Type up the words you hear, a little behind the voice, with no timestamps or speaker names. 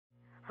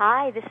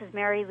Hi, this is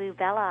Mary Lou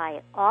Belli,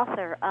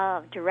 author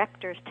of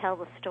Directors Tell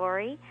the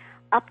Story.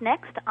 Up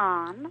next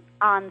On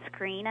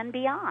Screen and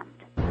Beyond.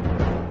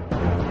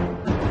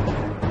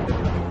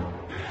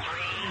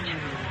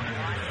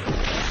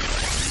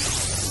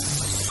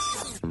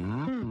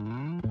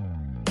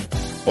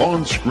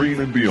 On Screen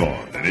and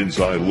Beyond, an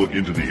inside look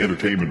into the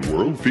entertainment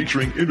world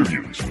featuring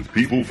interviews with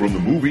people from the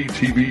movie,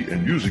 TV,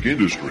 and music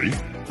industry,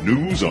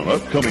 news on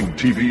upcoming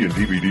TV and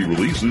DVD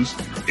releases,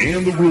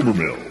 and the rumor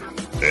mill.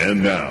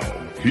 And now,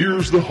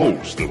 here's the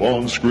host of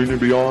On Screen and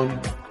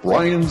Beyond,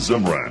 Brian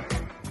Zemrak.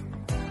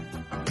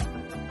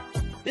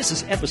 This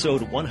is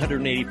episode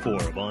 184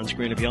 of On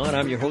Screen and Beyond.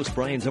 I'm your host,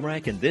 Brian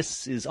Zemrak, and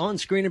this is On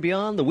Screen and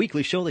Beyond, the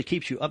weekly show that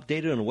keeps you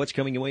updated on what's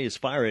coming your way as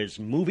far as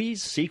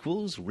movies,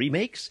 sequels,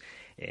 remakes,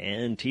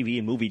 and TV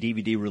and movie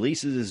DVD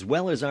releases, as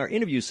well as our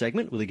interview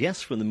segment with a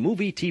guest from the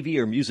movie, TV,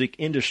 or music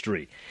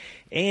industry.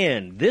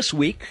 And this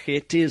week,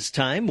 it is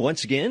time,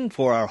 once again,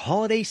 for our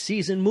holiday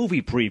season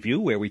movie preview,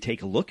 where we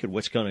take a look at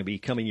what's going to be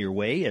coming your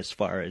way as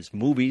far as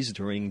movies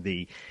during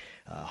the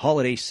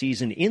holiday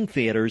season in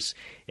theaters.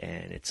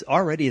 And it's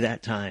already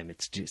that time.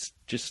 It's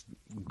just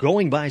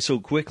going by so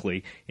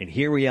quickly. And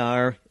here we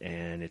are,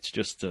 and it's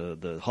just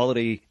the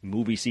holiday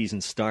movie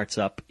season starts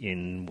up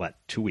in,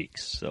 2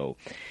 weeks. So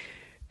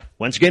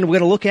once again, we're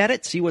going to look at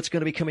it, see what's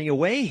going to be coming your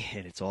way,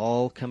 and it's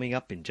all coming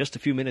up in just a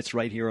few minutes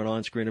right here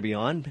on Screen and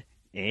Beyond.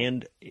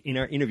 And in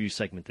our interview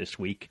segment this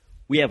week,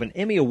 we have an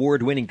Emmy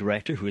Award-winning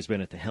director who has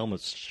been at the helm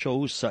of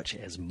shows such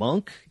as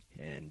Monk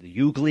and The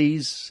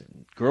Uglies,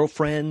 and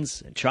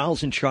Girlfriends, and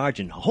Charles in Charge,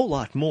 and a whole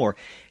lot more.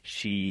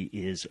 She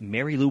is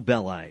Mary Lou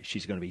Belli.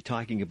 She's going to be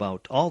talking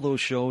about all those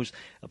shows,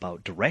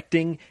 about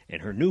directing,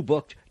 and her new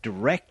book,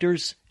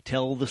 Directors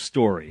Tell the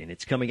Story. And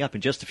it's coming up in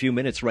just a few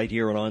minutes right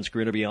here on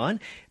Screen and Beyond.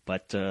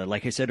 But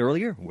like I said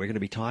earlier, we're going to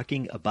be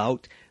talking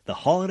about the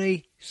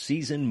holiday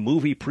season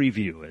movie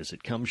preview. As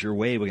it comes your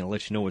way, we're going to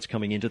let you know what's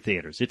coming into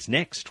theaters. It's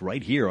next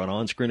right here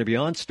on Screen and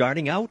Beyond,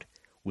 starting out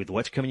with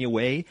what's coming your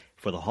way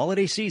for the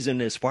holiday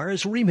season as far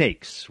as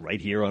remakes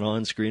right here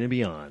on Screen and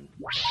Beyond.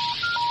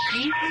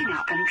 Please hang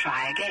up and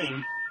try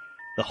again.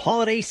 The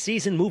holiday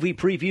season movie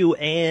preview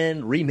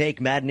and remake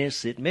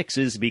madness, it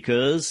mixes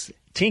because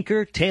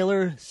Tinker,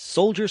 Tailor,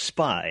 Soldier,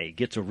 Spy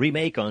gets a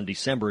remake on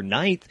December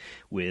 9th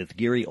with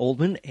Gary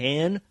Oldman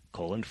and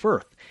Colin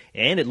Firth.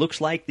 And it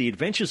looks like The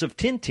Adventures of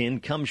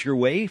Tintin comes your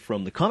way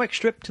from the comic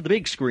strip to the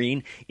big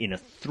screen in a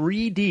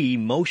 3D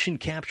motion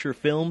capture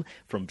film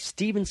from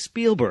Steven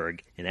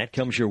Spielberg, and that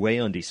comes your way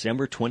on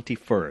December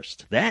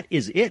 21st. That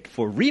is it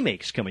for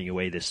remakes coming your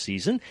way this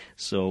season,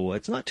 so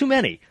it's not too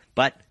many,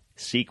 but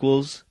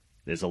sequels,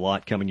 there's a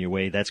lot coming your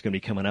way. That's going to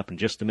be coming up in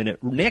just a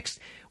minute. Next,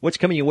 what's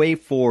coming your way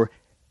for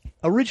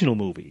original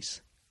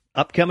movies?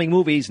 Upcoming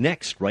movies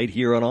next, right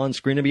here on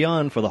Screen and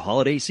Beyond for the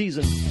holiday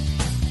season.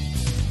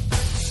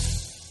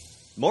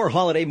 More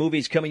holiday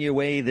movies coming your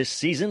way this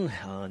season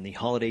on the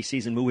holiday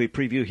season movie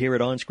preview here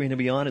at On Screen and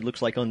Beyond. It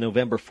looks like on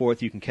November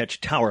 4th you can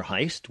catch Tower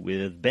Heist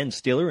with Ben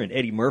Stiller and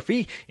Eddie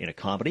Murphy in a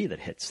comedy that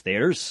hits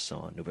theaters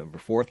on November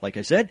 4th, like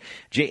I said.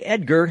 J.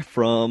 Edgar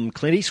from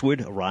Clint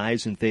Eastwood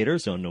arrives in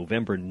theaters on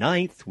November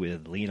 9th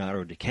with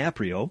Leonardo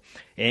DiCaprio.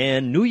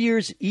 And New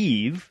Year's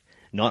Eve,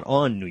 not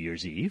on New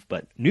Year's Eve,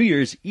 but New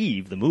Year's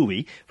Eve, the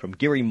movie, from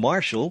Gary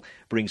Marshall,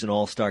 brings an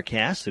all-star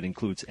cast that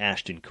includes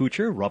Ashton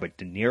Kutcher, Robert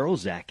De Niro,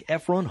 Zac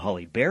Efron,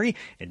 Halle Berry,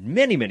 and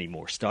many, many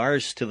more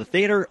stars to the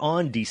theater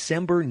on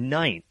December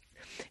 9th.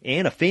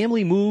 And a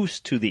family moves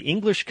to the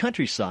English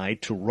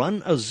countryside to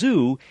run a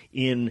zoo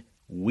in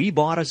We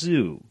Bought a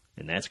Zoo,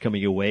 and that's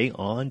coming your way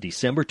on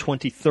December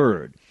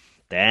 23rd.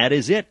 That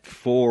is it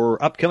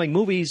for upcoming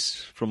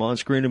movies from On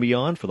Screen and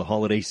Beyond for the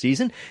holiday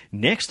season.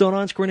 Next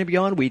on Screen and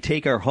Beyond, we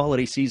take our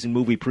holiday season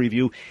movie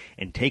preview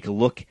and take a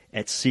look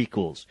at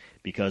sequels,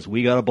 because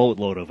we got a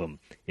boatload of them.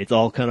 It's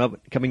all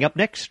coming up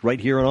next,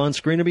 right here on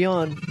Screen and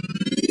Beyond.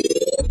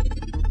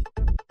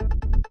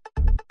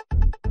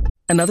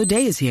 Another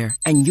day is here,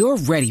 and you're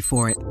ready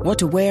for it. What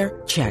to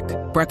wear? Check.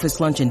 Breakfast,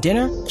 lunch, and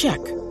dinner?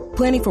 Check.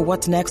 Planning for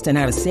what's next and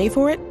how to save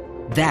for it?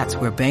 That's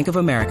where Bank of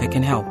America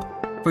can help.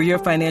 For your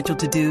financial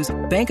to-dos,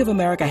 Bank of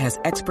America has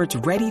experts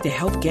ready to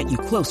help get you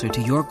closer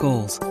to your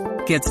goals.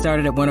 Get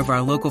started at one of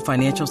our local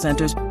financial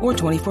centers or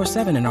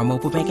 24/7 in our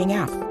mobile banking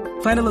app.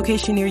 Find a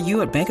location near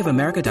you at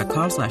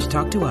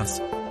bankofamerica.com/talktous.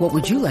 What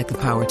would you like the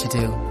power to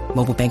do?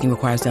 Mobile banking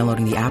requires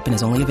downloading the app and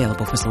is only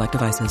available for select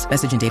devices.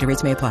 Message and data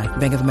rates may apply.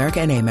 Bank of America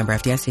N.A., member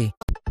FDIC.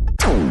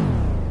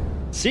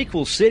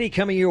 Sequel City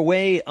coming your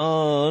way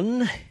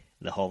on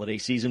the holiday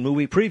season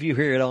movie preview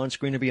here at On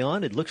Screen and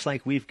Beyond. It looks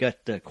like we've got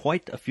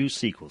quite a few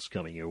sequels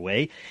coming your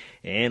way.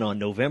 And on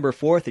November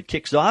 4th, it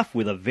kicks off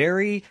with a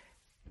very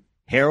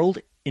Harold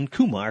and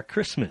Kumar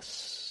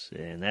Christmas.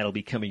 And that'll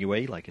be coming your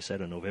way, like I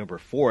said, on November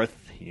 4th.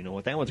 You know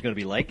what that one's going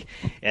to be like.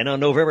 And on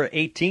November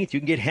 18th,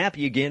 you can get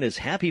happy again as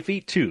Happy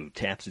Feet 2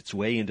 taps its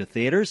way into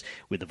theaters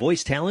with the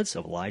voice talents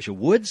of Elijah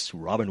Woods,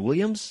 Robin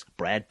Williams,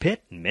 Brad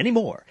Pitt, and many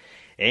more.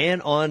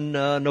 And on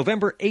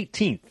November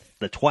 18th,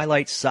 the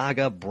Twilight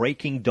Saga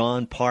Breaking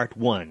Dawn Part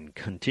 1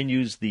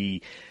 continues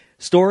the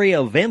Story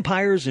of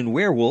vampires and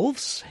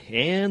werewolves,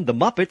 and the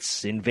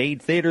Muppets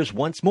invade theaters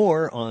once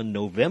more on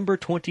November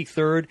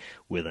 23rd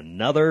with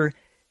another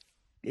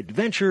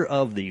adventure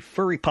of the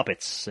furry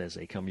puppets as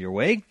they come your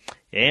way.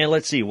 And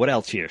let's see, what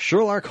else here?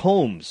 Sherlock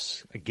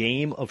Holmes, A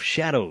Game of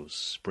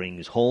Shadows,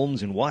 brings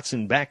Holmes and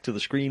Watson back to the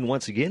screen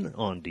once again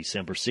on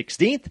December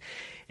 16th.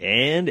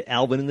 And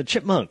Alvin and the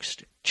Chipmunks,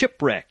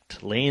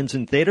 Chipwrecked, lands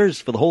in theaters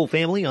for the whole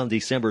family on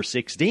December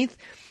 16th.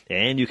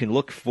 And you can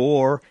look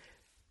for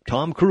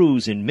Tom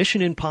Cruise in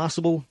Mission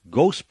Impossible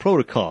Ghost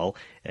Protocol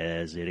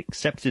as it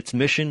accepts its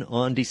mission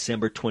on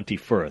December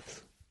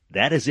 21st.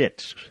 That is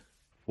it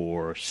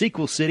for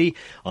Sequel City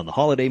on the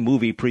holiday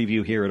movie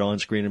preview here at On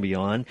Screen and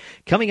Beyond.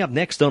 Coming up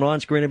next on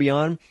Screen and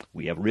Beyond,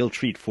 we have a real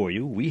treat for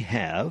you. We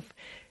have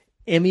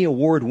Emmy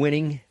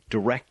Award-winning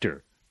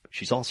director.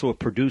 She's also a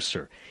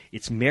producer.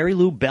 It's Mary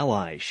Lou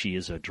Belli. She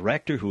is a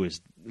director who has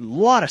a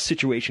lot of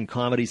situation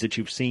comedies that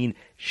you've seen.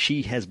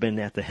 She has been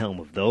at the helm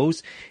of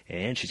those,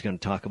 and she's going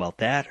to talk about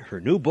that.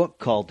 Her new book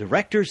called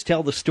Directors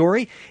Tell the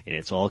Story, and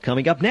it's all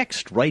coming up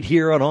next right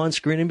here on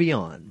Screen and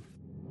Beyond.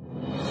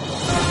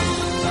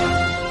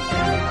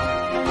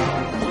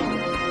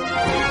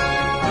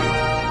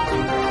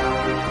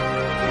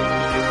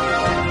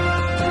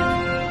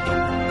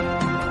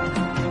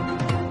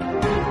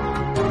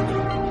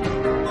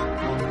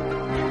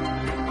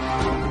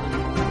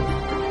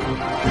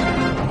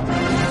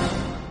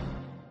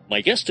 My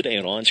guest today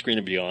on Screen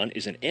and Beyond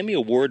is an Emmy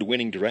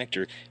Award-winning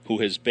director who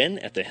has been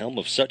at the helm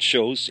of such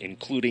shows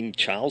including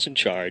Charles in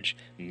Charge,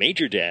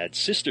 Major Dad,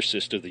 Sister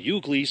Sister, The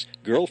Uglies,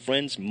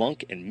 Girlfriends,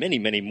 Monk, and many,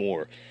 many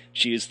more.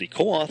 She is the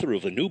co-author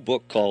of a new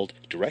book called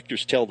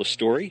Directors Tell the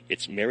Story.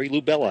 It's Mary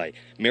Lou Belli.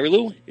 Mary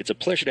Lou, it's a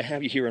pleasure to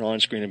have you here on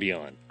Screen and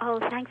Beyond. Oh,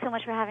 thanks so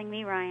much for having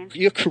me, Ryan.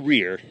 Your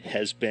career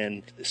has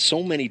been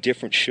so many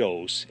different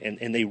shows,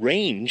 and they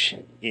range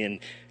in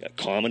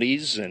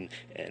comedies and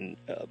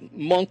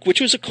Monk,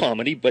 which was a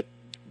comedy, but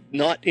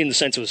not in the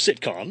sense of a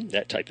sitcom,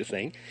 that type of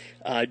thing.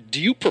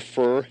 Do you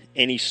prefer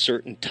any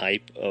certain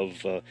type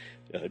of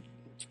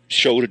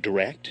show to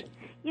direct?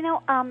 You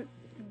know,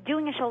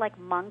 doing a show like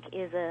Monk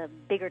is a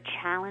bigger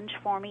challenge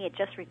for me. It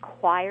just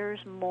requires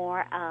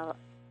more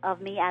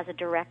of me as a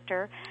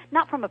director,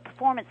 not from a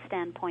performance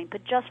standpoint,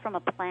 but just from a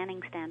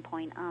planning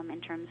standpoint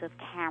in terms of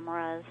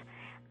cameras.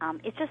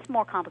 It's just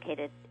more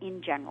complicated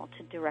in general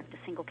to direct a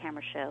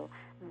single-camera show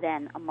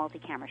than a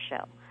multi-camera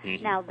show.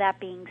 Mm-hmm. Now, that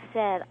being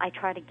said, I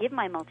try to give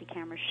my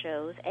multi-camera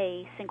shows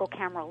a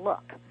single-camera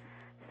look.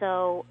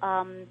 So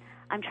I'm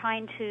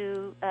trying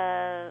to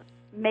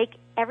make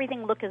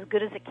everything look as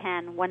good as it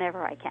can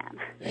whenever I can.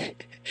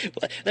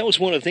 Well, that was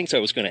one of the things I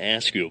was going to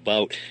ask you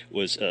about,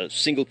 was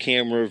single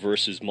camera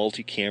versus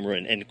multi-camera,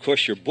 and of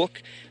course your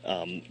book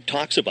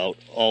talks about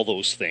all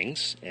those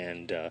things,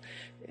 and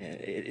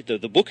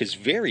the book is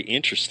very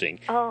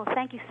interesting. Oh,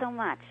 thank you so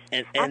much.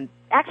 And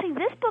actually,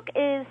 this book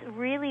is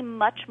really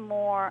much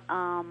more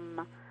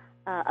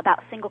about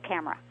single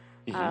camera,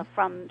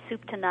 from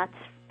soup to nuts.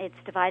 It's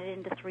divided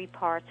into 3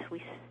 parts.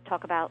 We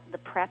talk about the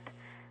prep,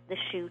 the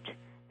shoot,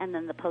 and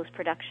then the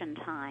post-production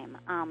time.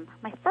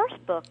 My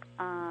first book,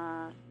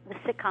 the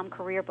sitcom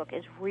career book,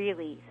 is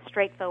really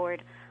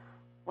straightforward.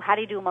 Well, how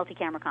do you do a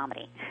multi-camera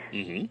comedy?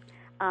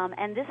 Mm-hmm.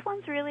 And this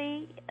one's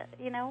really,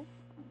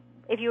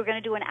 if you were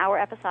going to do an hour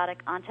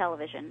episodic on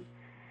television,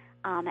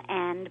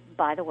 and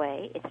by the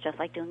way, it's just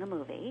like doing a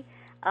movie,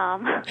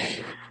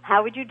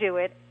 how would you do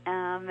it?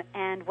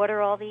 And what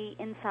are all the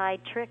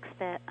inside tricks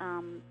that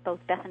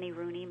both Bethany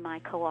Rooney, my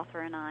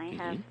co-author, and I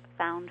have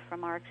found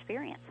from our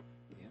experience?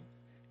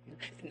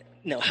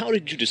 Now, how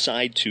did you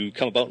decide to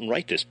come about and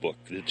write this book?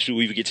 Should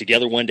we get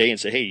together one day and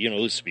say, hey,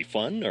 this would be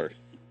fun? Or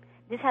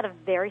this had a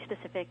very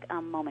specific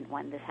moment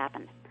when this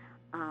happened.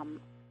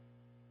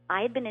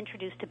 I had been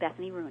introduced to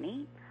Bethany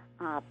Rooney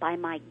by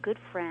my good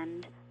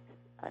friend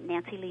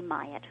Nancy Lee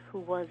Myatt, who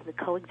was the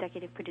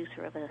co-executive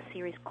producer of a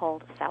series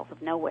called South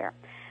of Nowhere.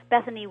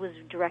 Bethany was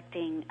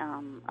directing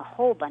a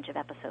whole bunch of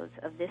episodes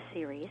of this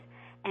series,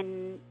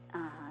 and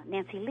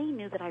Nancy Lee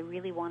knew that I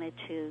really wanted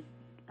to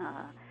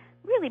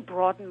really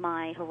broaden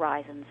my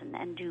horizons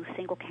and do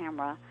single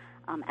camera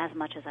as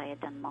much as I had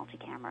done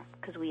multi-camera,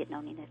 because we had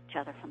known each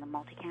other from the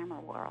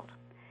multi-camera world.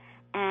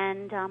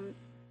 And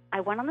I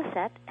went on the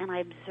set and I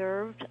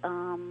observed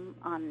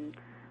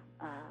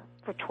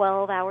for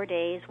 12-hour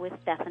days with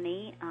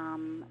Bethany,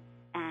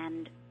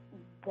 and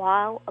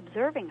while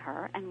observing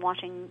her and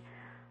watching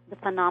the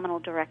phenomenal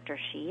director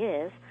she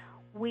is,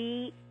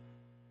 we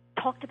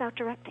talked about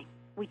directing.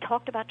 We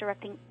talked about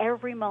directing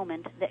every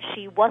moment that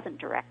she wasn't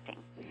directing.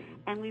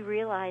 And we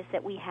realized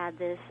that we had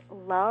this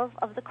love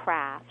of the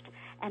craft,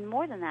 and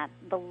more than that,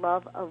 the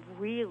love of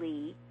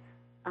really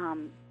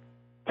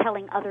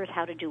telling others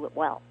how to do it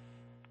well.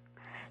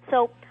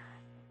 So,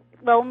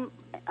 go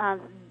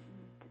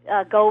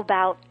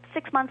about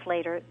 6 months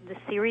later, the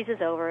series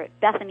is over.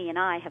 Bethany and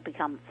I have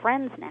become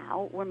friends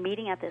now. We're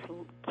meeting at this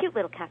cute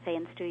little cafe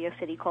in Studio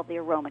City called the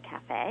Aroma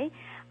Cafe,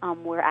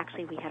 where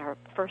actually we had our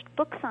first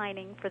book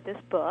signing for this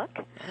book.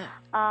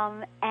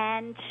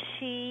 And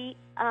she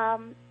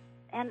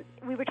and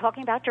we were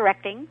talking about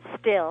directing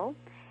still,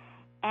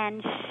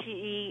 and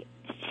she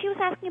was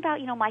asking about,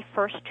 my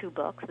first 2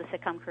 books, the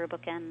sitcom career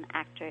book and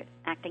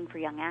acting for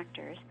young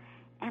actors,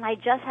 and I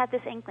just had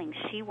this inkling.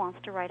 She wants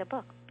to write a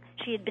book.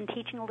 She had been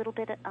teaching a little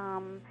bit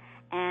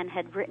and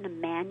had written a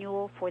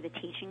manual for the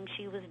teaching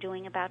she was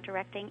doing about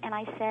directing, and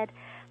I said,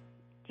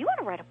 do you want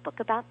to write a book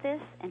about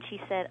this? And she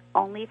said,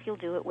 only if you'll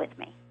do it with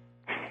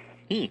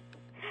me.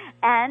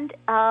 And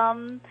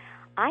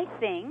I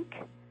think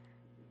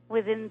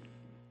within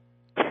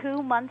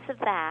 2 months of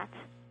that,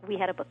 we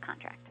had a book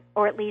contract,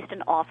 or at least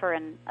an offer,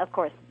 and of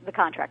course the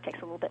contract takes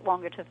a little bit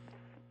longer to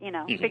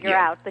figure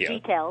out the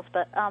details,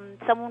 but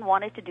someone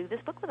wanted to do this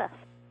book with us.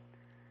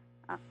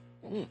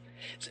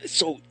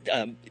 So,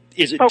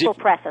 is it Focal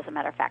Press, as a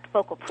matter of fact?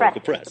 Focal Press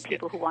is the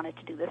people who wanted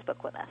to do this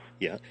book with us.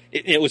 Yeah.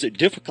 Was it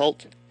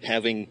difficult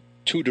having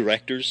 2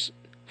 directors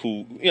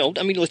who,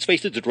 let's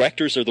face it, the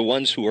directors are the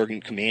ones who are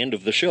in command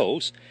of the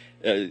shows.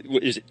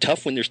 Is it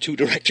tough when there's 2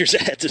 directors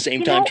at the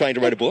same time trying to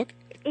write a book?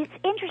 It's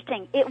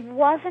interesting. It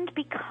wasn't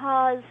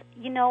because,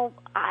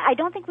 I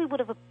don't think we would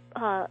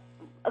have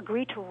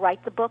agreed to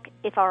write the book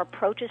if our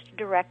approaches to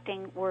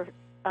directing were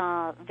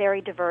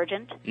very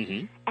divergent,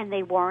 and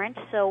they weren't.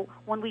 So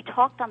when we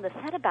talked on the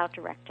set about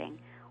directing,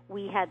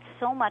 we had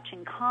so much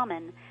in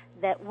common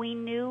that we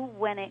knew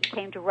when it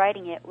came to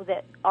writing it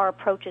that our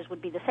approaches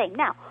would be the same.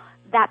 Now,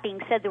 that being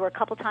said, there were a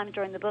couple times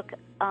during the book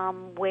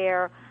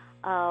where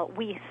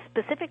we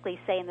specifically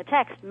say in the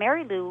text,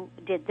 Mary Lou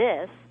did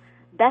this,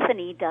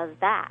 Bethany does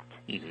that.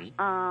 But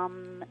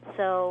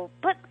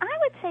I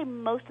would say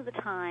most of the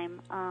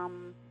time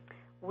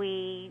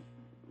we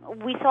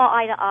saw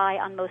eye to eye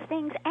on most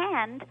things,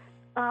 and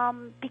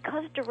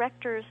because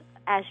directors,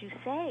 as you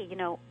say,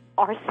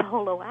 are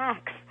solo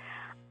acts,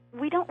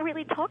 we don't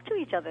really talk to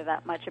each other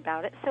that much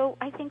about it. So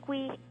I think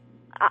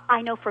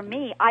I know for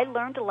me, I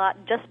learned a lot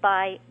just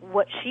by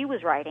what she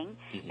was writing,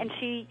 and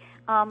she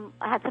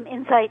had some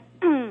insight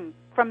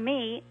from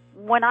me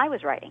when I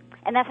was writing.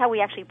 And that's how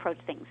we actually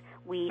approached things.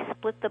 We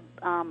split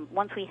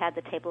once we had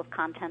the table of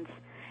contents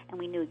and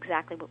we knew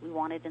exactly what we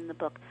wanted in the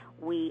book,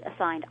 we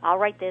assigned, I'll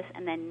write this,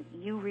 and then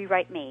you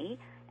rewrite me,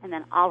 and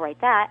then I'll write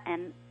that,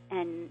 and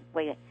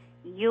wait,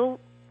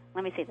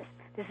 let me say this.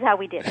 This is how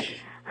we did it.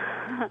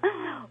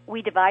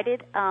 We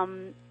divided,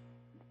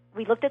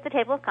 we looked at the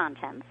table of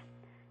contents,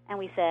 and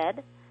we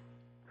said,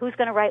 who's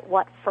going to write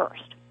what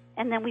first?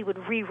 And then we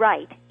would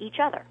rewrite each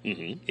other.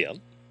 Yeah.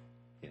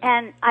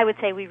 And I would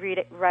say we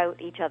wrote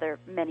each other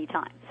many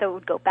times. So it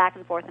would go back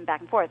and forth and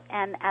back and forth.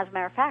 And as a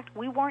matter of fact,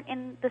 we weren't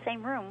in the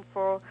same room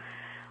for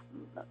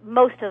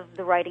most of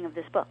the writing of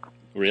this book.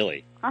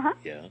 Really? Uh-huh.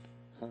 Yeah.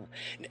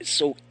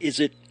 So is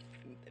it,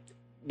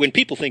 when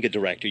people think of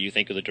director, you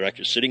think of the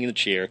director sitting in the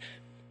chair,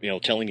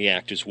 telling the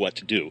actors what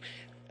to do.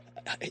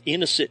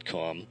 In a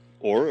sitcom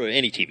or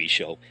any TV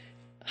show,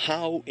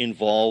 how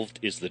involved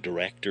is the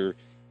director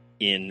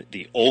in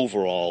the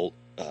overall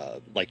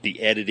like the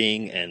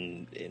editing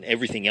and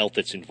everything else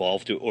that's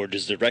involved, or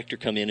does the director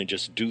come in and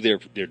just do their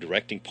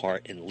directing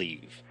part and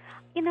leave?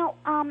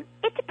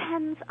 It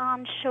depends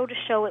on show to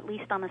show, at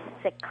least on a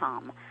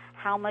sitcom,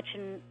 how much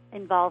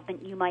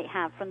involvement you might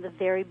have from the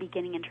very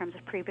beginning in terms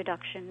of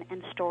pre-production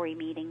and story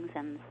meetings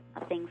and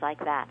things like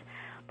that.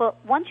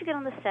 But once you get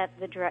on the set,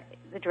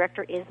 the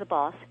director is the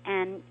boss,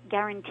 and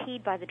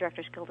guaranteed by the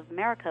Directors Guild of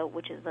America,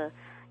 which is the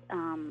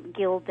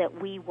guild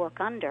that we work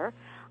under,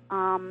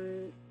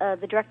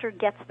 the director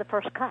gets the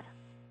first cut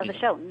of the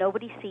show.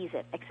 Nobody sees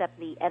it except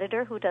the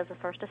editor who does the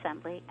first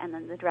assembly and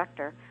then the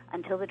director,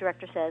 until the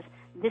director says,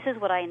 this is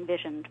what I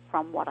envisioned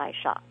from what I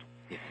shot.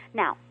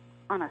 Now,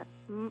 on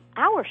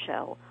our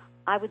show,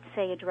 I would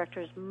say a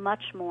director is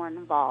much more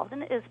involved,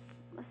 and it is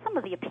some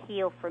of the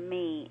appeal for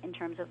me in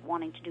terms of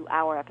wanting to do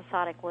our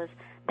episodic was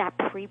that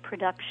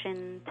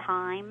pre-production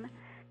time,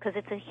 because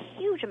it's a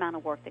huge amount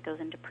of work that goes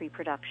into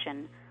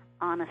pre-production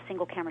on a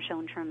single camera show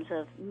in terms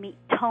of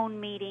tone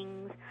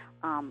meetings,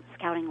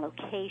 scouting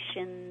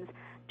locations,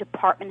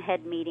 department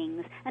head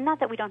meetings, and not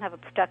that we don't have a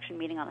production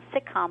meeting on a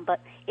sitcom,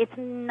 but it's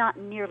not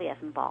nearly as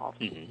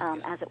involved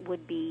as it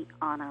would be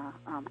on a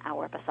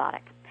our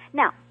episodic.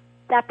 Now,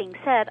 that being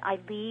said, I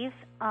leave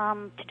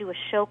to do a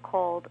show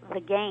called The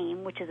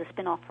Game, which is a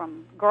spin-off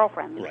from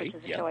Girlfriends, which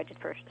is a show I did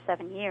for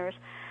 7 years,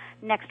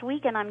 next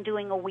week, and I'm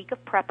doing a week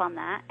of prep on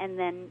that, and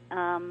then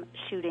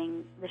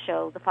shooting the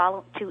show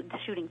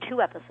shooting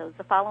 2 episodes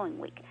the following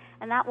week.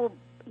 And that will,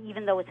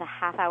 even though it's a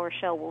half-hour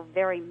show, will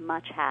very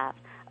much have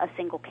a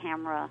single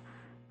camera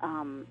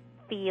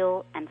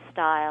feel and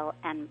style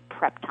and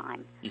prep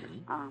time.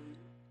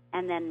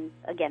 And then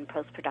again,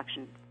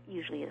 post-production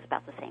usually is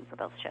about the same for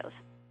both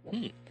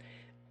shows.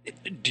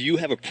 Do you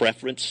have a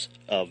preference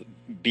of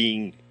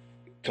being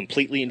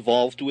completely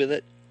involved with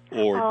it?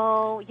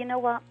 Or you know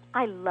what?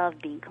 I love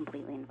being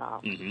completely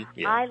involved.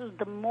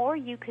 The more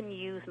you can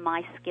use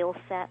my skill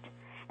set,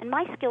 and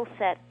my skill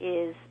set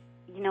is,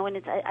 and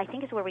I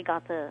think it's where we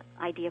got the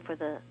idea for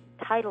the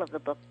title of the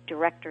book,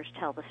 Directors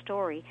Tell the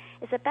Story,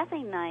 is that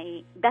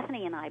Bethany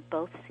and I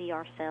both see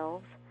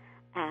ourselves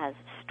as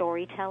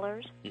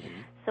storytellers.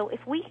 So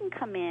if we can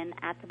come in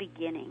at the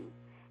beginning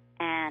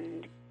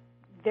and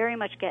very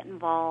much get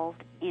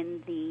involved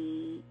in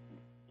the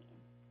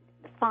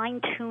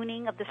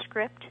fine-tuning of the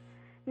script.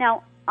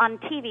 Now, on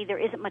TV, there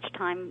isn't much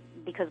time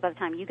because by the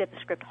time you get the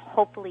script,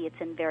 hopefully it's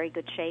in very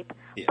good shape.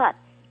 Yeah. But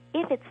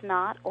if it's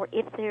not, or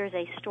if there's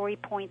a story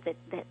point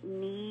that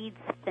needs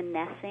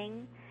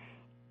finessing,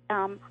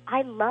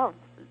 I love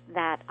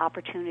that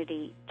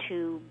opportunity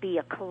to be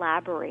a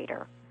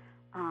collaborator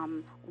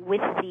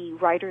with the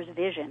writer's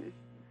vision,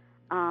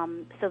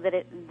 so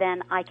that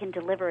then I can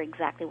deliver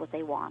exactly what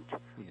they want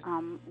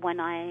when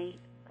I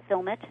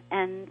film it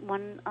and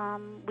when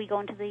we go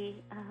into the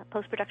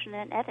post-production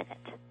and edit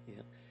it.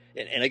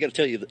 Yeah. And I got to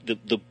tell you,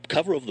 the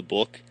cover of the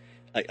book,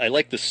 I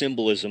like the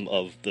symbolism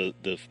of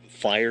the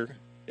fire,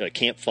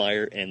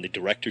 campfire, and the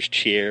director's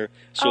chair,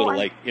 sort of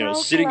like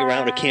sitting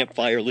around a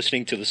campfire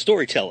listening to the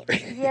storyteller.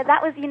 Yeah,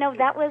 that was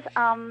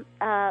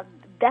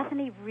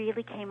Bethany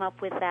really came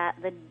up with that,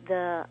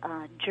 the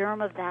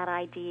germ of that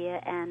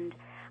idea, and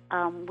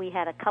we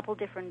had a couple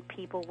different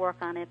people work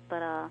on it,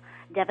 but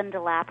Devin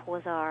DeLapp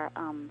was our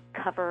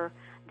cover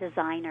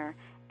designer,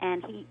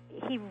 and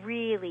he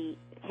really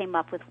came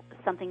up with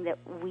something that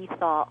we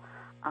thought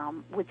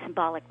would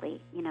symbolically,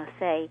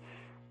 say,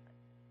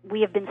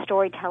 we have been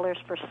storytellers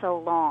for so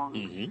long,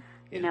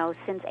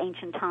 since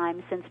ancient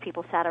times, since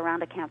people sat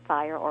around a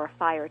campfire or a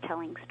fire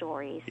telling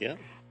stories. Yeah.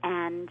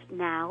 And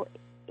now,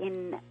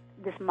 in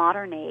this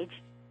modern age,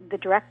 the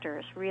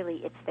directors,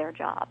 really, it's their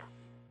job.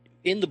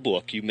 In the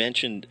book, you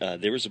mentioned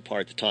there is a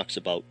part that talks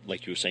about,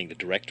 like you were saying, the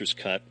director's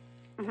cut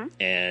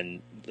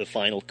and the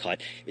final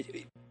cut.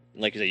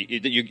 Like I say,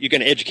 you're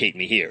going to educate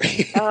me here.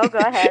 Oh, go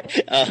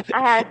ahead.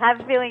 I have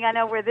a feeling I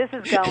know where this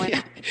is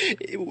going.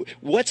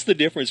 What's the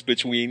difference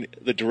between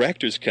the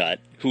director's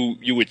cut, who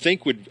you would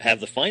think would have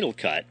the final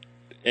cut,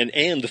 and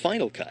the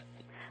final cut?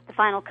 The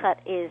final cut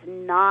is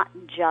not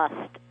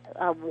just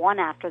one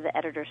after the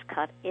editor's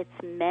cut. It's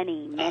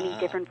many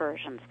different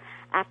versions.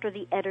 After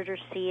the editors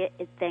see it,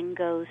 it then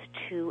goes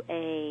to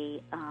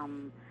the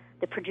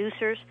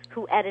producers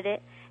who edit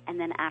it, and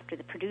then after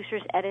the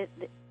producers edit,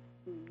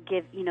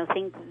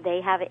 think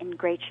they have it in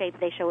great shape,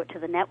 they show it to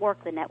the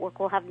network. The network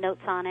will have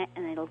notes on it,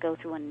 and it'll go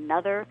through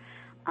another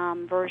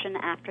version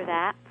after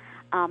that.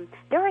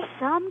 There are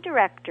some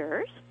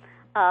directors,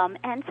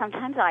 and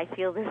sometimes I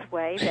feel this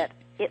way, that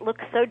it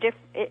looks so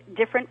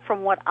different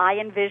from what I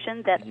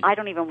envisioned that I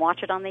don't even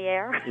watch it on the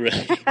air.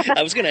 Right.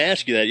 I was going to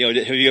ask you that.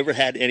 Have you ever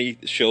had any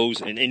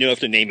shows, and you don't have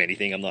to name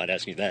anything, I'm not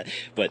asking you that,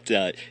 but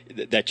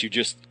that you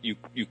just you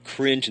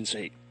cringe and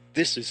say,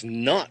 this is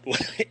not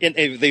what and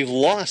they've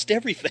lost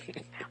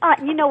everything.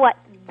 You know what?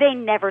 They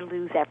never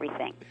lose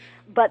everything.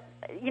 But,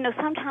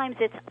 sometimes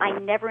it's, I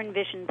never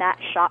envisioned that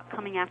shot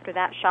coming after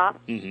that shot.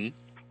 Mm-hmm.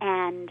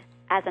 And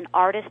as an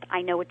artist,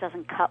 I know it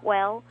doesn't cut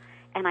well.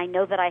 And I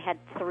know that I had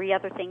 3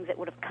 other things that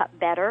would have cut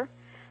better.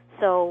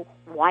 So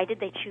why did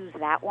they choose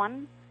that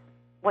one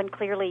when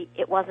clearly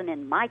it wasn't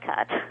in my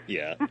cut?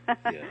 Yeah.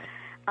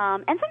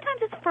 And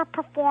sometimes it's for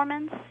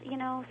performance.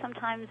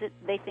 Sometimes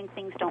they think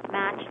things don't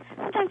match.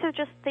 Sometimes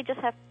they just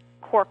have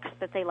quirks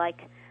that they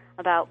like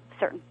about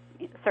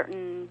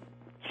certain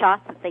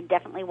shots that they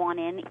definitely want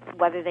in,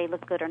 whether they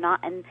look good or not.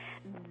 And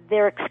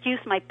their excuse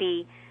might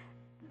be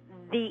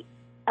the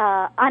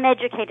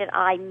uneducated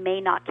eye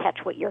may not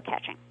catch what you're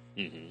catching.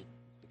 Mm-hmm.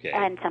 Okay.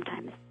 And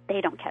sometimes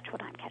they don't catch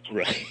what I'm catching.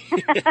 Right.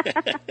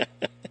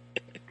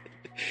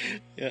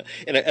 Yeah,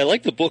 and I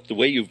like the book, the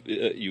way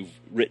you've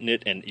written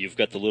it, and you've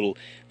got the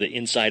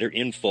insider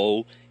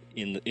info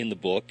in the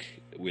book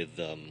with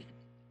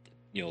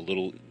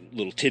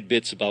little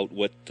tidbits about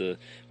what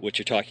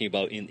you're talking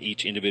about in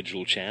each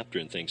individual chapter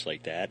and things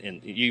like that,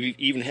 and you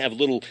even have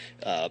little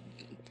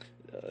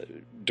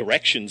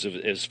directions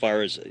as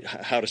far as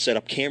how to set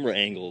up camera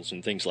angles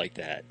and things like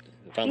that.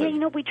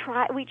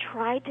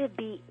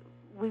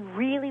 We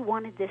really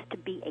wanted this to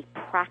be a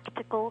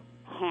practical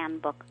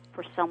handbook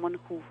for someone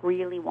who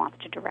really wants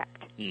to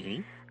direct.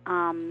 Mm-hmm.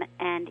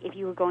 And if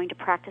you were going to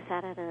practice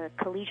that at a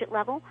collegiate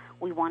level,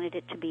 we wanted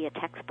it to be a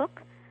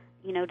textbook,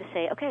 to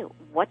say, okay,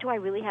 what do I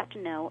really have to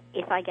know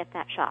if I get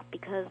that shot?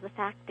 Because the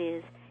fact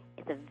is,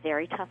 it's a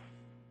very tough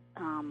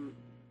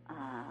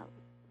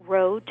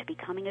road to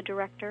becoming a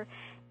director,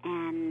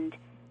 and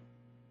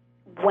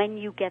when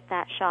you get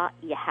that shot,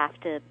 you have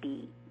to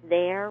be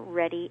there,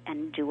 ready,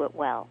 and do it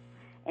well.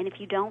 And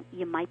if you don't,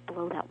 you might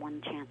blow that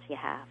one chance you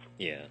have.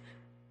 Yeah.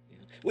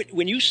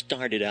 When you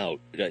started out,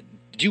 did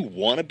you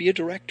want to be a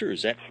director?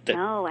 Is that...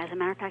 No, as a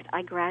matter of fact,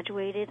 I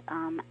graduated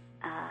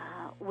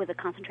with a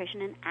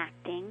concentration in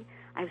acting.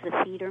 I was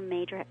a theater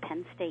major at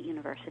Penn State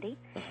University,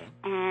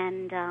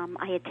 and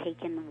I had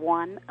taken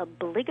one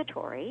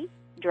obligatory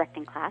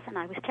directing class, and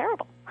I was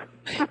terrible.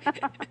 And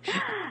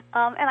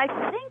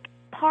I think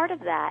part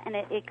of that, and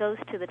it goes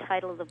to the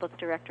title of the book,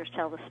 Directors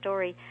Tell the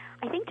Story,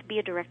 I think to be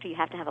a director you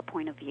have to have a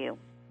point of view.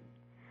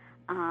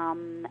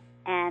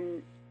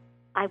 And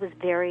I was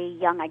very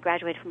young. I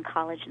graduated from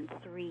college in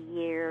 3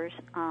 years.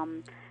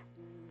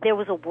 There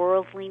was a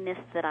worldliness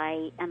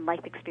and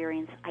life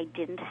experience I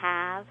didn't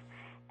have,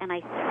 and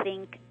I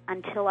think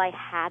until I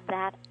had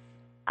that,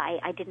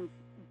 I didn't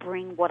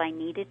bring what I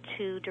needed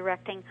to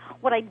directing.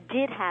 What I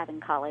did have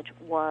in college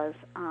was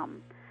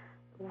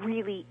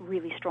really,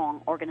 really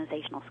strong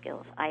organizational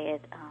skills. I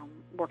had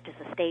worked as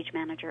a stage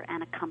manager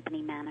and a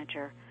company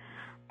manager,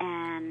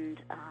 and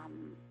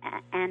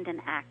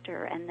an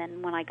actor. And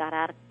then when I got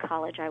out of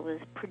college, I was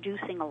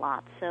producing a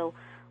lot. So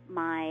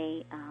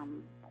my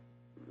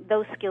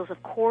those skills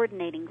of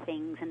coordinating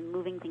things and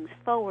moving things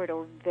forward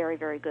are very,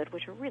 very good,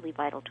 which are really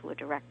vital to a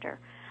director.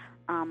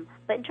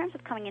 But in terms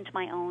of coming into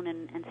my own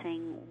and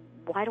saying,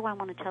 why do I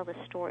want to tell this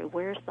story?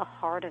 Where's the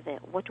heart of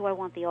it? What do I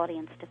want the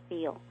audience to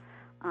feel?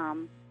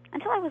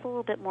 Until I was a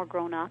little bit more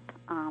grown up,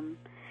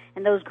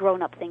 and those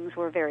grown-up things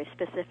were very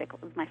specific.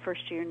 My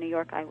first year in New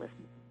York,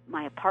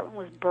 my apartment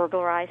was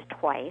burglarized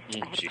twice.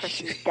 I had a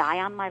person die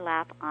on my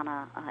lap on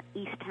a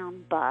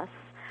Easttown bus.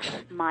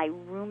 My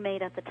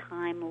roommate at the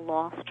time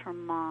lost her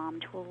mom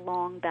to a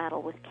long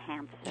battle with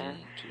cancer,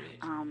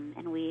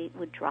 and we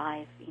would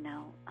drive,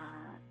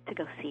 to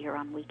go see her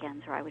on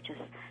weekends, or I would just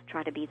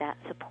try to be that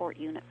support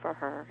unit for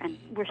her, and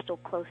we're still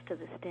close to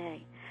this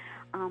day.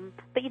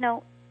 But,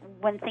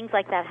 when things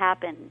like that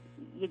happen,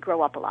 you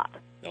grow up a lot.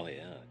 Oh,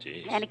 yeah,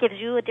 geez. And it gives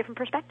you a different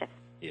perspective.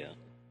 Yeah.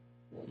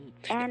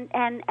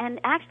 And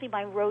actually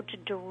my road to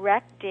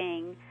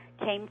directing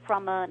came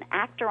from an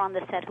actor on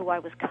the set who I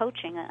was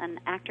coaching, an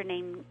actor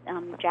named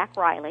Jack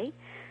Riley,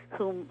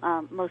 whom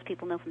most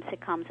people know from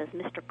sitcoms as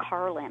Mr.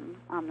 Carlin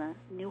on the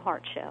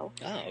Newhart show.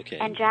 Oh, okay.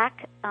 And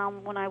Jack,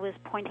 when I was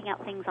pointing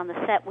out things on the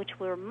set, which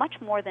were much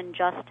more than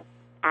just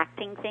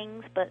acting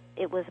things, but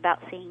it was about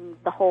seeing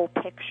the whole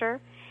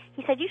picture,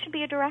 he said, you should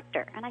be a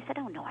director. And I said,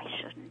 oh, no, I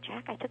shouldn't,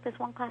 Jack. I took this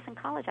one class in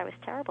college. I was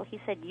terrible. He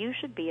said, you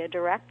should be a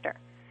director.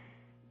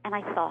 And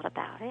I thought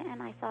about it,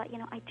 and I thought,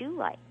 I do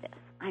like this.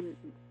 I'm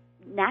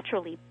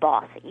naturally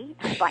bossy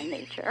by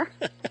nature.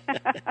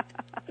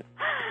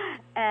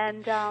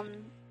 And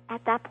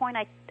at that point,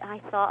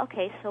 I thought,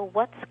 okay, so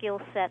what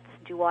skill sets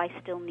do I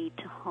still need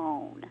to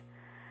hone?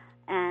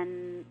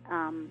 And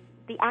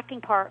the acting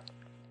part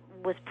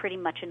was pretty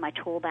much in my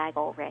tool bag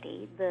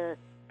already. The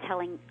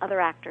telling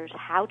other actors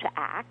how to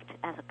act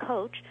as a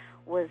coach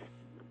was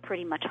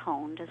pretty much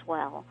honed as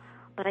well.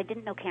 But I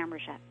didn't know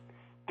cameras yet.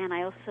 And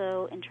I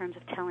also, in terms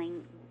of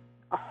telling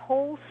a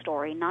whole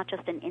story, not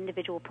just an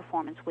individual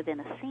performance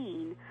within a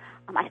scene,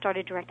 I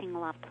started directing a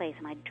lot of plays,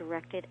 and I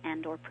directed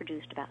and or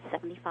produced about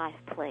 75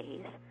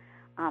 plays.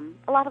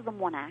 A lot of them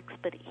one acts,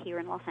 but here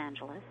in Los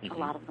Angeles. A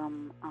lot of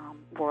them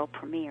world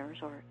premieres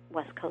or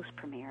West Coast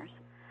premieres.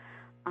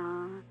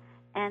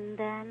 And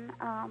then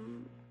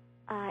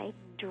I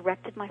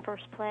directed my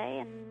first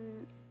play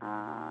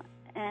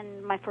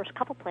and my first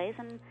couple plays,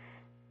 and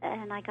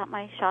I got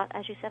my shot,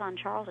 as you said, on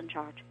Charles in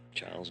Charge.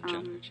 Charles in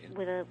Charge,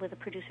 yeah. With a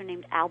producer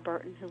named Al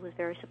Burton, who was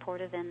very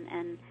supportive,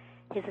 and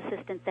his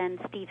assistant then,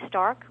 Steve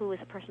Stark, who is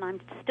a person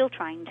I'm still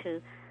trying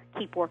to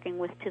keep working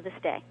with to this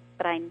day.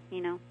 But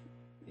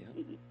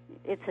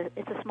it's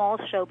a small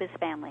showbiz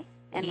family,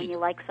 and when you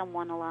like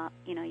someone a lot,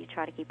 you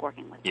try to keep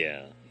working with them.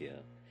 Yeah, yeah.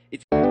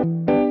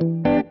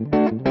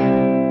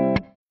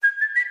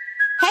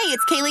 Hey,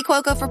 it's Kaylee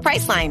Cuoco for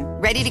Priceline.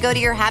 Ready to go to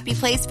your happy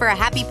place for a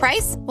happy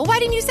price? Well, why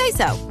didn't you say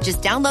so?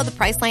 Just download the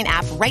Priceline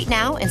app right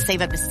now and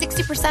save up to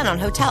 60% on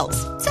hotels.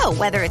 So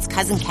whether it's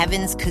Cousin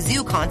Kevin's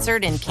Kazoo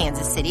Concert in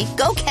Kansas City,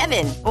 go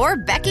Kevin, or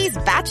Becky's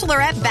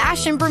Bachelorette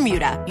Bash in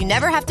Bermuda, you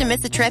never have to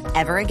miss a trip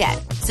ever again.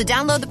 So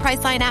download the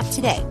Priceline app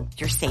today.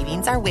 Your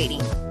savings are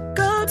waiting.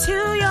 Go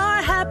to your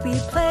happy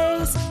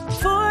place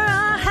for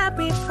a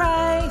happy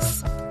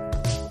price.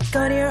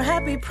 Go to your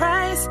happy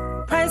price,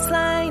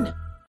 Priceline.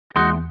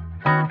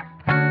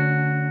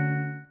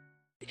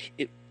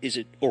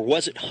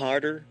 Was it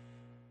harder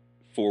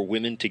for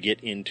women to get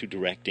into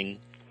directing?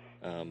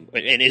 And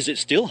is it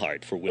still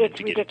hard for women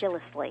to get into? It's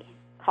ridiculously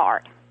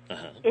hard.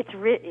 Uh-huh.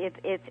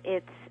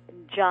 It's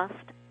just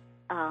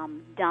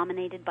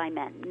dominated by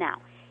men.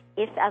 Now,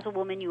 if as a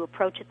woman you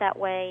approach it that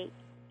way,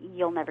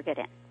 you'll never get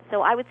in.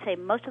 So I would say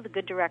most of the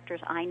good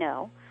directors I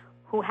know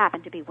who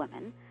happen to be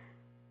women,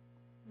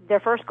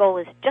 their first goal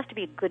is just to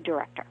be a good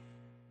director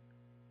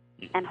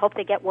and hope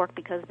they get work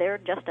because they're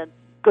just a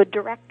good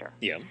director.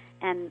 Yeah.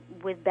 And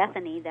with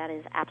Bethany, that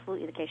is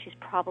absolutely the case. She's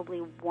probably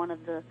one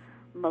of the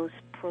most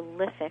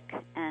prolific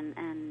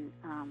and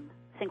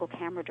single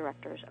camera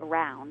directors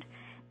around,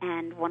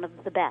 and one of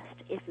the best,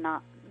 if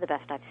not the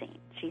best I've seen.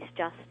 She's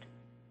just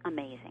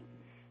amazing.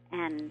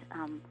 And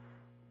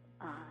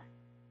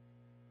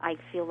I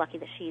feel lucky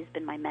that she's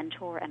been my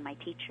mentor and my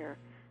teacher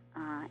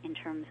in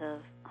terms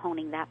of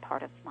honing that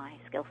part of my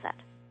skill set.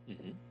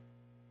 Mm-hmm.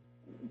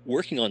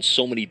 Working on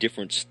so many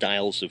different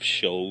styles of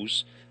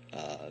shows,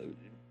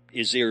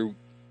 is there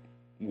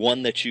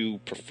one that you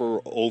prefer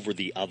over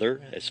the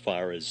other as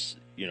far as,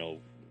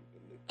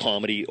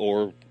 comedy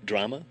or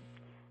drama?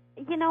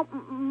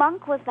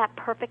 Monk was that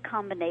perfect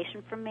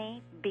combination for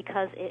me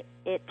because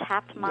it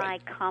tapped my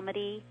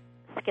comedy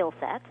skill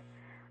set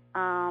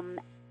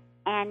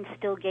and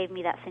still gave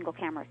me that single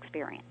camera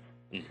experience.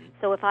 Mm-hmm.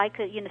 So if I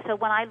could, so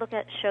when I look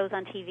at shows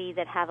on TV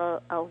that have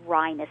a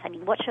wryness,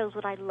 what shows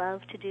would I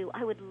love to do?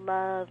 I would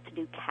love to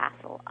do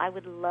Castle. I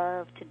would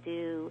love to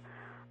do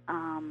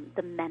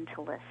The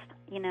Mentalist.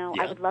 You know,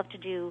 Yeah. I would love to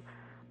do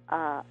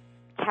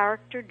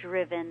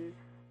character-driven,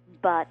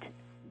 but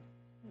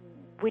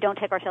we don't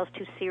take ourselves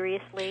too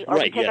seriously, or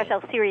we Right, take yeah.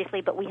 ourselves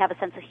seriously, but we have a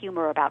sense of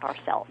humor about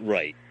ourselves.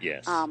 Right,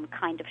 yes.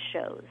 Kind of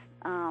shows.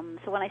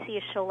 So when I see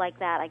a show like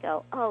that, I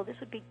go, oh, this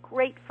would be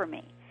great for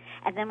me.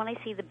 And then when I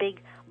see the big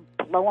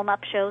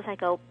blow-em-up shows, I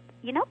go,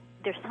 you know,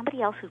 there's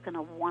somebody else who's going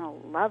to want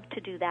to love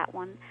to do that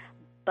one,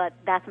 but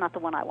that's not the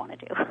one I want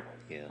to do.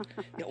 Yeah.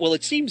 Well,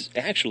 it seems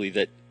actually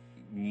that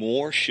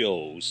more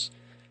shows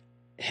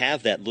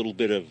have that little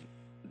bit of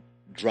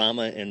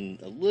drama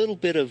and a little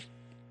bit of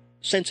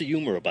sense of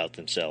humor about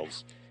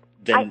themselves.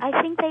 Than,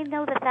 I think they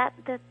know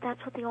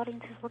that's what the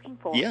audience is looking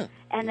for. Yeah.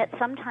 And that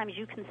sometimes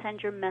you can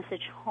send your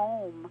message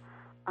home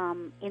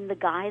in the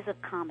guise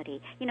of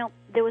comedy. You know,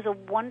 there was a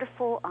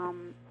wonderful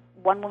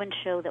one-woman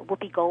show that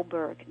Whoopi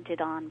Goldberg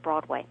did on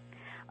Broadway.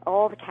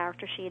 All the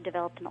characters she had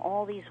developed and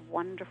all these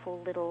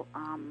wonderful little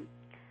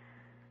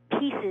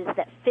pieces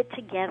that fit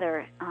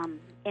together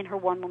in her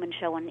one-woman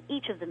show, and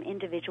each of them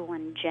individual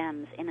and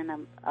gems in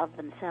and of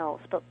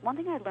themselves. But one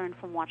thing I learned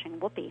from watching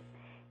Whoopi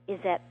is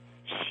that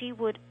she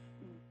would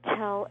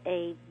tell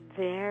a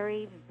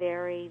very,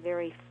 very,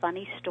 very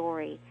funny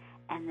story,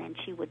 and then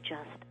she would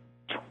just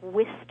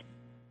twist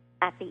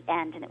at the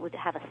end, and it would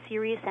have a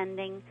serious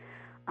ending,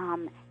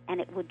 and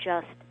it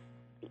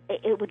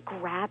would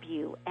grab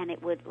you, and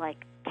it would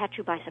like catch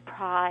you by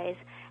surprise,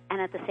 and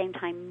at the same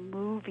time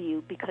move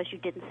you because you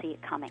didn't see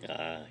it coming.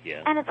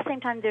 Yeah. And at the same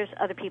time, there's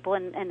other people,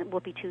 and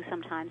Whoopi too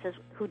sometimes,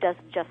 who does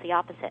just the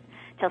opposite,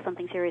 tell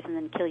something serious and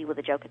then kill you with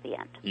a joke at the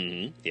end.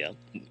 Mm-hmm. Yeah.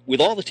 With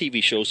all the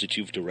TV shows that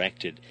you've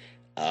directed,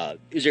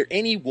 is there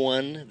any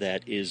one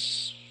that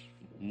is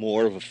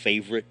more of a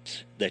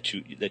favorite that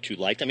you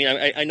liked? I mean,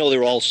 I know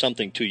they're all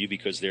something to you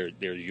because they're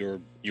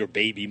your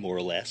baby more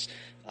or less.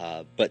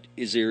 But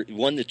is there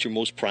one that you're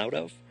most proud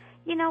of?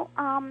 You know,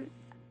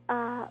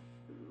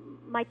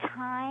 my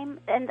time,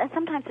 and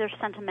sometimes there's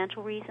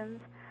sentimental reasons.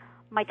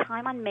 My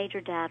time on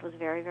Major Dad was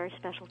very, very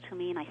special to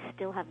me, and I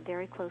still have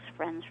very close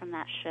friends from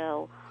that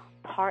show,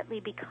 partly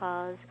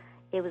because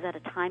it was at a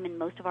time in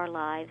most of our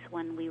lives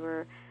when we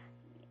were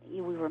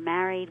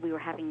married, we were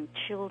having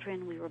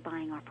children, we were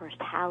buying our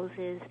first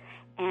houses,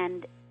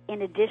 and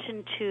in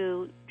addition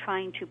to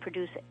trying to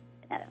produce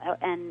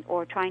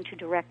or trying to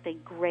direct a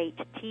great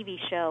TV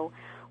show,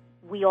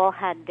 we all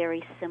had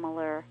very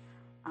similar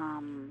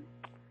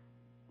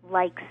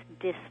likes,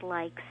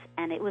 dislikes,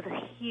 and it was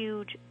a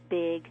huge,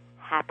 big,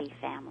 happy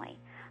family.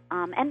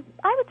 And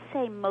I would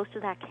say most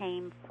of that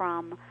came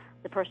from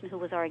the person who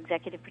was our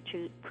executive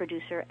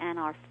producer and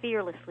our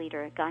fearless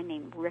leader, a guy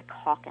named Rick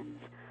Hawkins,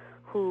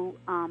 who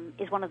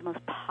is one of the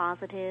most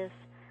positive,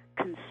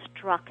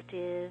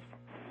 constructive,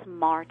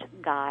 smart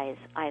guys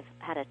I've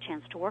had a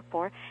chance to work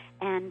for,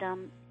 and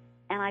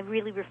I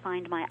really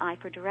refined my eye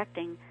for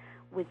directing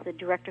with the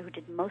director who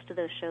did most of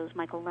those shows,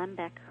 Michael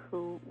Lembeck,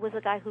 who was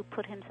a guy who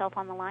put himself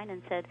on the line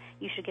and said,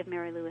 you should give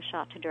Mary Lou a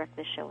shot to direct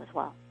this show as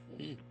well.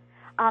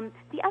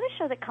 The other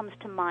show that comes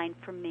to mind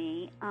for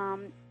me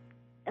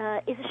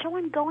is a show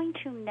I'm going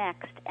to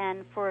next,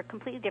 and for a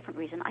completely different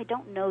reason. I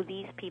don't know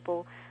these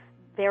people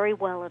very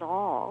well at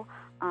all.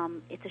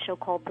 It's a show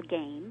called The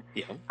Game,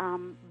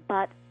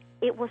 but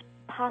it was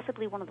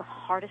possibly one of the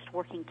hardest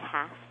working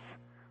casts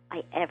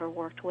I ever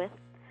worked with.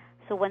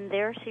 So when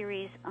their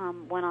series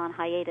went on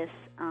hiatus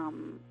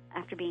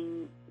after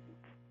being,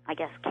 I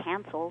guess,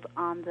 canceled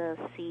on the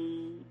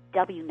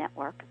CW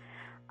network,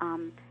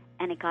 and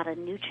it got a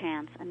new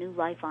chance, a new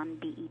life on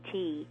BET,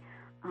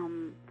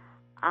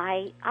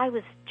 I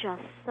was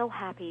just so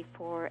happy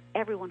for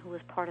everyone who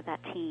was part of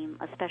that team,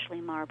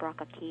 especially Mara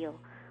Brock-Akil,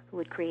 who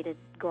had created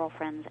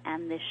Girlfriends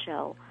and this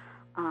show.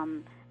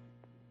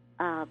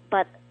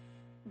 But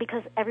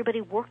because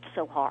everybody worked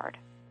so hard,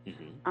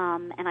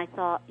 and I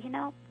thought, you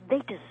know,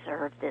 they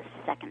deserve this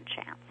second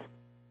chance.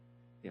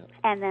 Yeah.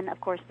 And then,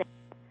 of course, they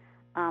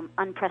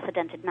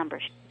unprecedented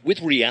numbers. With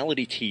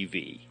reality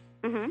TV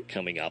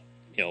coming up,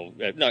 you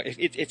know, no,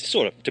 it's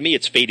sort of, to me,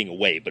 it's fading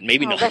away, but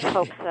maybe not. Let's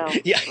hope so.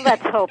 Yeah.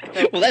 Let's hope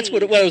so. Well, that's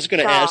what I was going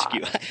to God. ask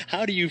you.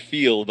 How do you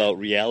feel about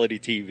reality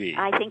TV?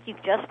 I think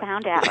you've just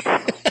found out.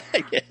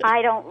 Yeah.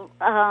 I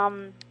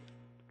don't.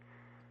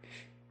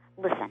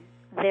 Listen,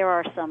 there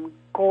are some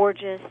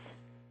gorgeous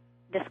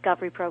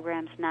Discovery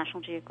programs,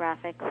 National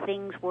Geographic,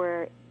 things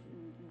where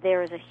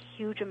there is a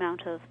huge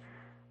amount of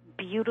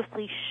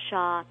beautifully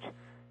shot,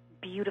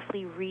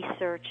 beautifully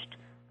researched,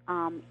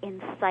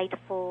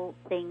 insightful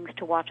things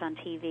to watch on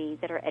TV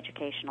that are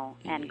educational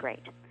and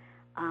great.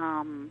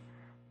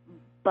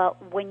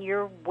 But when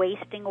you're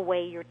wasting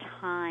away your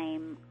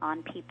time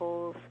on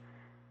people's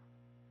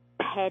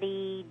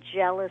petty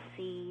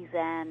jealousies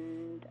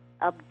and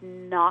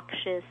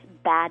obnoxious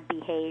bad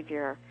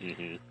behavior,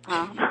 you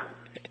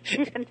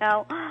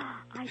know,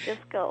 I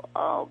just go,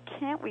 oh,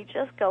 can't we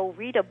just go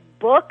read a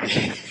book?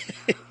 Especially,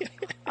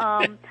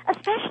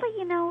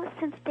 you know,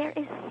 since there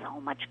is so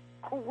much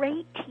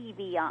great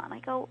TV on. I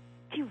go,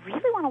 do you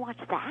really want to watch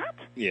that?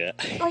 Yeah.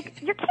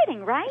 Like, you're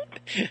kidding, right?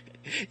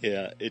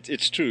 Yeah,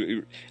 it's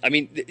true. I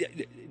mean,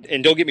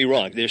 and don't get me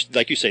wrong, there's,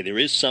 like you say, there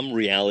is some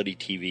reality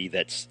TV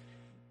that's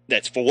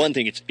for one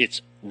thing,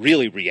 it's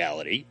really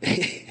reality,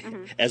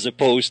 as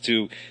opposed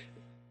to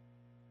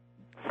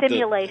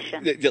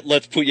simulation.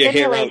 Let's put your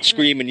hair out,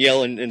 scream and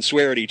yell and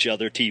swear at each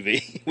other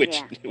TV.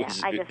 Which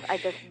I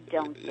just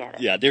don't get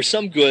it. Yeah, there's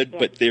some good,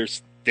 but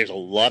there's a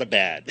lot of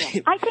bad.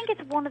 Yeah. I think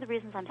it's one of the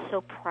reasons I'm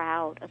so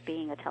proud of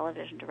being a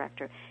television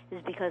director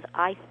is because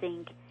I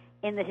think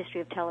in the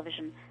history of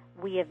television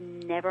we have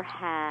never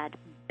had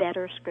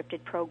better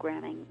scripted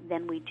programming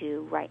than we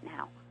do right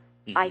now.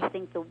 Mm-hmm. I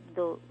think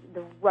the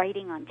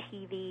writing on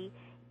TV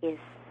is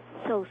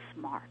so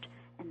smart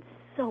and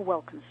so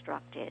well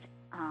constructed.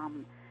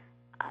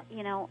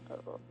 You know,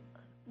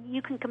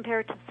 you can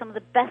compare it to some of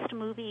the best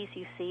movies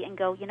you see and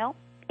go, you know,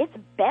 it's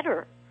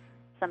better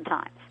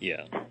sometimes.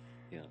 Yeah.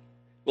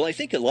 Well, I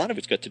think a lot of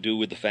it's got to do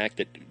with the fact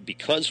that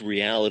because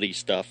reality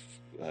stuff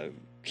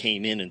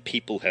came in and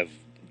people have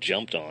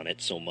jumped on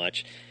it so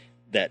much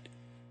that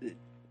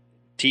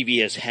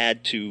TV has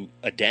had to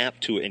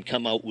adapt to it and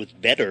come out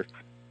with better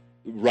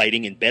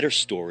writing and better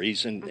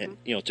stories and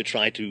you know, to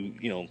try to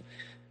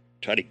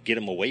get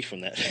them away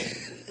from that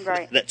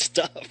that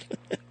stuff.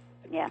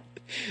 Yeah.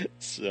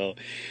 So,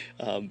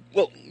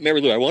 well,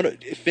 Mary Lou, I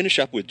want to finish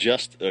up with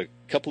just a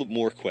couple of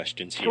more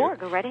questions here. Sure,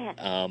 go right ahead.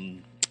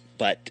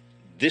 But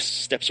this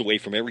steps away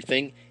from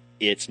everything.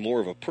 It's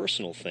more of a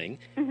personal thing.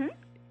 Mm-hmm.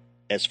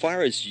 As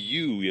far as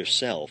you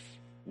yourself,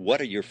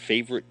 what are your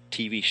favorite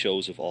TV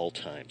shows of all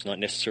times? Not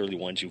necessarily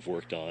ones you've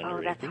worked on. Oh,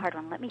 or that's anything. a hard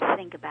one. Let me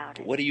think about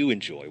it. What do you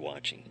enjoy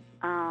watching?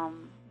 I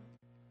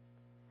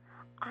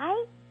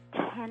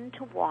tend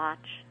to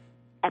watch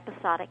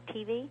episodic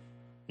TV.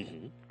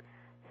 Mm-hmm.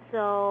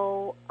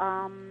 So,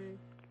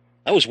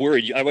 I was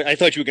worried. I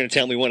thought you were going to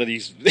tell me one of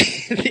these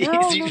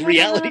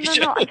reality shows.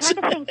 No. I'm trying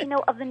to think,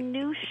 of the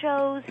new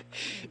shows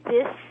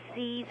this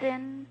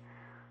season.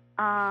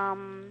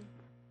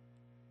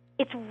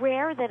 It's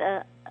rare that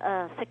a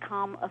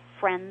sitcom of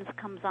Friends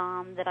comes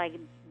on that I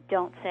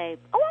don't say,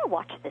 I'll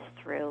watch this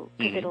through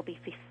because it'll be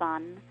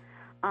fun.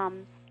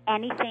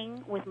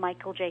 Anything with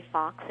Michael J.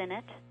 Fox in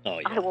it,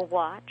 I will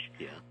watch.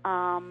 Yeah.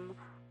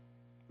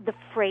 The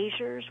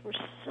Frasers were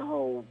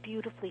so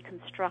beautifully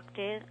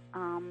constructed.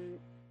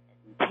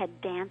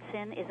 Ted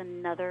Danson is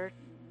another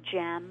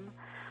gem.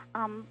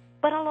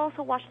 But I'll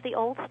also watch the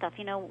old stuff.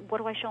 What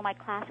do I show my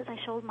classes? I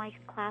show my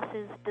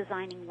classes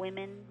Designing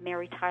Women,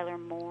 Mary Tyler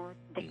Moore,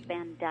 Dick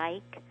Van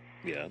Dyke.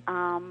 Yeah.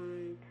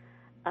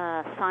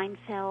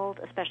 Seinfeld,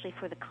 especially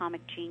for the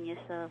comic genius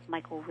of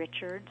Michael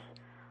Richards.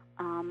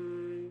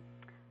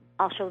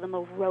 I'll show them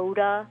a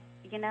Rhoda.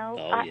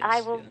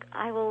 I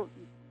will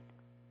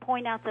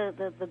point out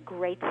the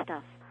great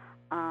stuff.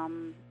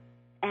 And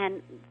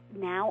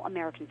now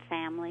American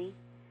Family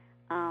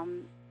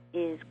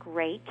is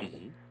great.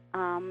 Mm-hmm.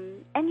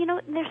 And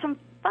there's some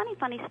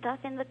funny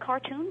stuff in the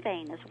cartoon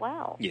vein as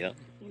well. Yeah.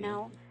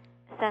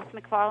 Seth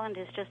MacFarlane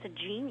is just a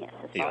genius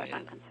as far as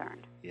I'm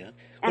concerned. Yeah.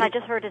 And I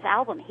just heard his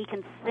album. He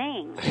can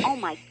sing. Oh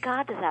my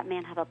God, does that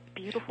man have a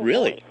beautiful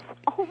voice?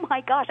 Oh my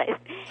gosh,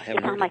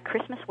 it's on my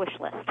Christmas wish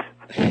list.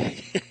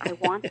 I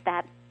want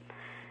that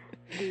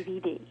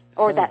DVD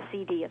or that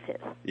CD of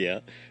his. Yeah.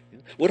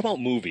 What about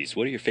movies?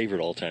 What are your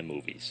favorite all-time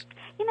movies?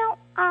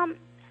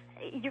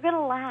 You're going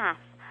to laugh.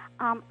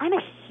 I'm a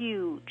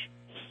huge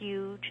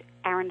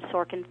Aaron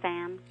Sorkin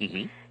fan.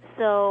 Mm-hmm.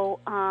 So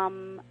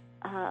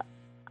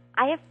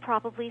I have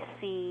probably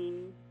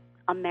seen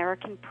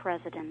American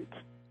President,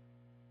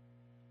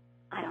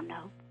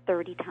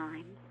 30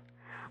 times.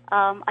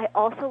 I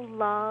also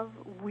love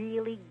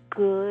really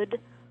good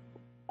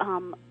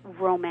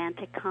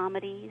romantic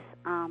comedies.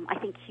 I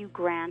think Hugh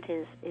Grant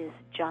is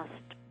just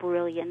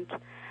brilliant.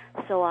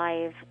 So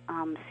I've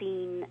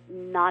seen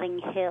Notting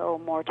Hill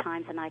more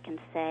times than I can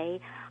say.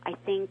 I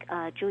think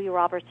Julia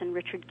Roberts and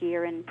Richard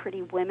Gere in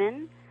Pretty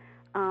Women.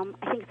 I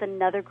think it's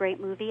another great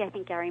movie. I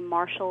think Gary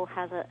Marshall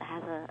has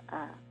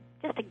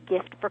just a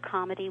gift for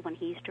comedy when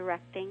he's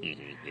directing.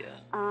 Mm-hmm,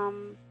 yeah.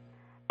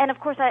 And of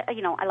course, I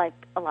like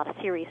a lot of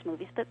serious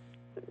movies, but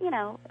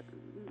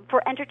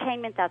for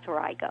entertainment, that's where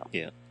I go.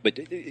 Yeah, but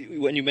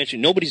when you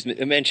mentioned, nobody's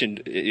mentioned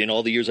in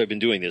all the years I've been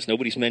doing this,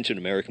 nobody's mentioned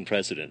American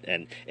President,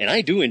 and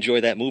I do enjoy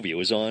that movie. It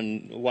was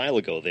on a while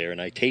ago there, and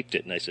I taped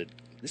it, and I said,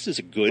 this is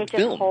a good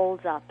film.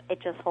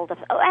 It just holds up.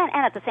 Oh, and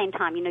at the same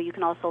time, you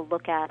can also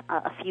look at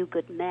A Few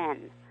Good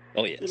Men.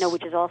 Oh, yes.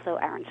 Which is also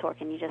Aaron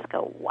Sorkin. You just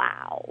go,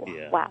 wow,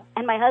 wow.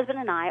 And my husband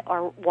and I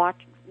are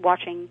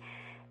watching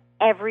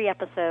every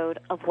episode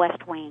of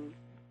West Wing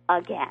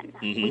again.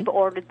 Mm-hmm. We've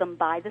ordered them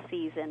by the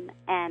season,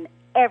 and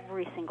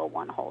every single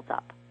one holds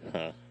up.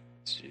 Huh.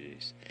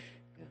 Jeez.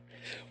 Yeah.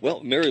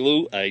 Well, Mary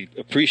Lou, I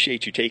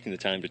appreciate you taking the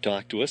time to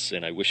talk to us,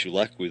 and I wish you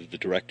luck with the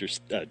Directors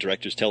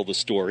Tell the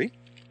Story.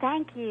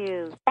 Thank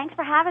you. Thanks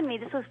for having me.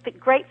 This was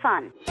great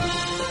fun.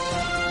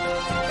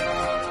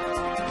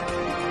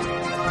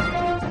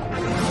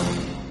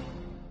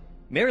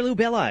 Mary Lou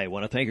Belli, I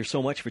want to thank her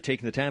so much for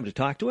taking the time to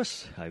talk to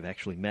us. I've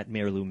actually met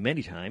Mary Lou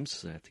many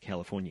times at the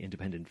California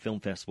Independent Film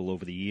Festival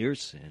over the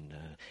years, and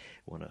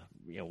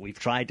we've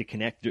tried to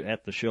connect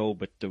at the show,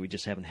 but we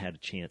just haven't had a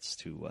chance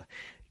to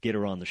get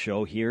her on the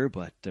show here.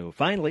 But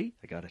finally,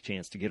 I got a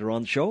chance to get her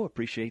on the show.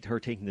 Appreciate her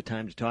taking the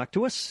time to talk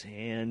to us,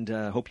 and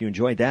hope you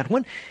enjoyed that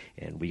one.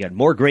 And we got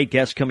more great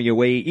guests coming your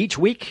way each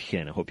week,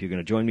 and I hope you're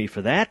going to join me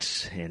for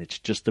that. And it's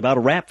just about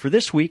a wrap for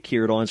this week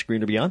here at On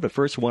Screen and Beyond. But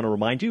first, I want to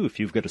remind you, if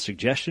you've got a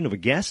suggestion of a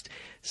guest,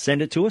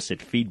 send it to us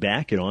at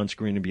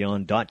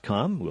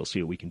feedback@onscreenandbeyond.com. We'll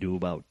see what we can do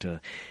about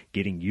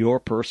getting your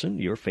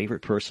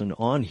favorite person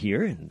on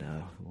here, and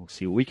we'll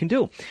see what we can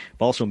do.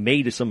 I've also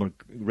made some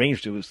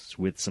arrangements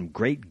with some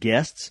great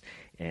guests,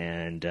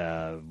 and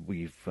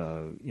we've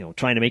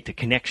trying to make the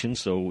connection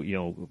so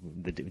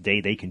the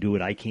day they can do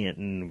it, I can't,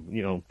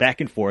 and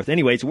back and forth.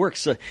 Anyways, it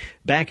works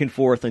back and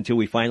forth until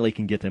we finally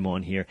can get them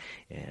on here,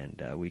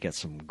 and we got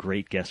some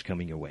great guests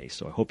coming your way.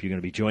 So I hope you're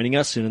going to be joining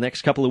us in the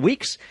next couple of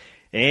weeks.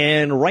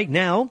 And right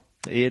now,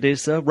 it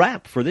is a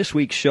wrap for this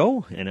week's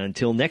show. And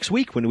until next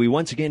week, when we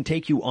once again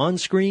take you on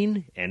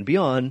screen and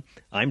beyond,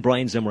 I'm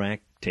Brian Zemrak.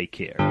 Take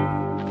care.